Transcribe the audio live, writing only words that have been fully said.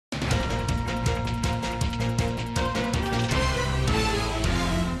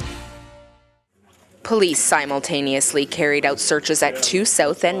Police simultaneously carried out searches at 2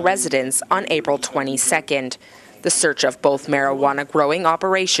 South End residences on April 22nd. The search of both marijuana growing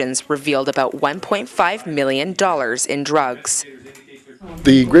operations revealed about $1.5 million in drugs.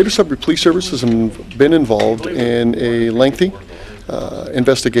 The Greater Sudbury Police Service has been involved in a lengthy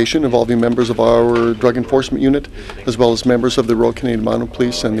investigation involving members of our Drug Enforcement Unit as well as members of the Royal Canadian Mounted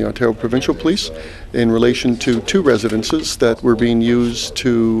Police and the Ontario Provincial Police in relation to 2 residences that were being used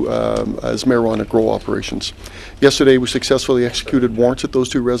as marijuana grow operations. Yesterday we successfully executed warrants at those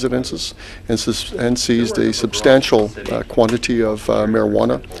 2 residences and seized a substantial quantity of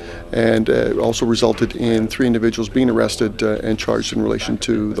marijuana, and also resulted in 3 individuals being arrested and charged in relation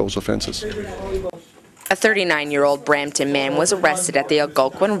to those offences. A 39-year-old Brampton man was arrested at the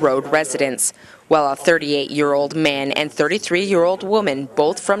Algonquin Road residence, while a 38-year-old man and 33-year-old woman,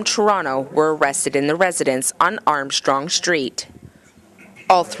 both from Toronto, were arrested in the residence on Armstrong Street.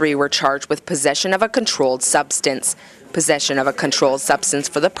 All 3 were charged with possession of a controlled substance, possession of a controlled substance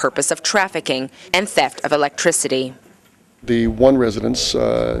for the purpose of trafficking, and theft of electricity. The one residence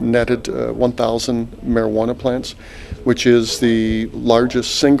netted 1,000 marijuana plants, which is the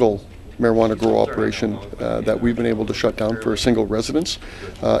largest single marijuana grow operation that we've been able to shut down for a single residence.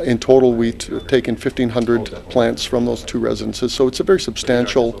 In total, we've taken 1,500 plants from those 2 residences, so it's a very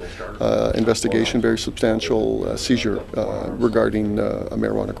substantial investigation, very substantial seizure regarding a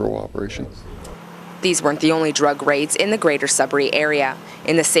marijuana grow operation. These weren't the only drug raids in the Greater Sudbury area.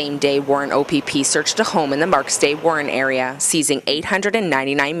 In the same day, Warren OPP searched a home in the Marksday-Warren area, seizing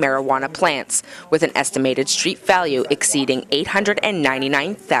 899 marijuana plants, with an estimated street value exceeding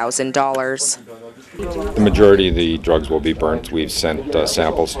 $899,000. The majority of the drugs will be burnt. We've sent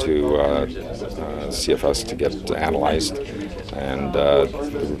samples to CFS to get analyzed, and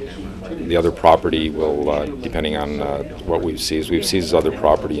the other property will, depending on what we've seized other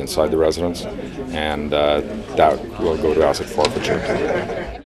property inside the residence, and that will go to asset forfeiture.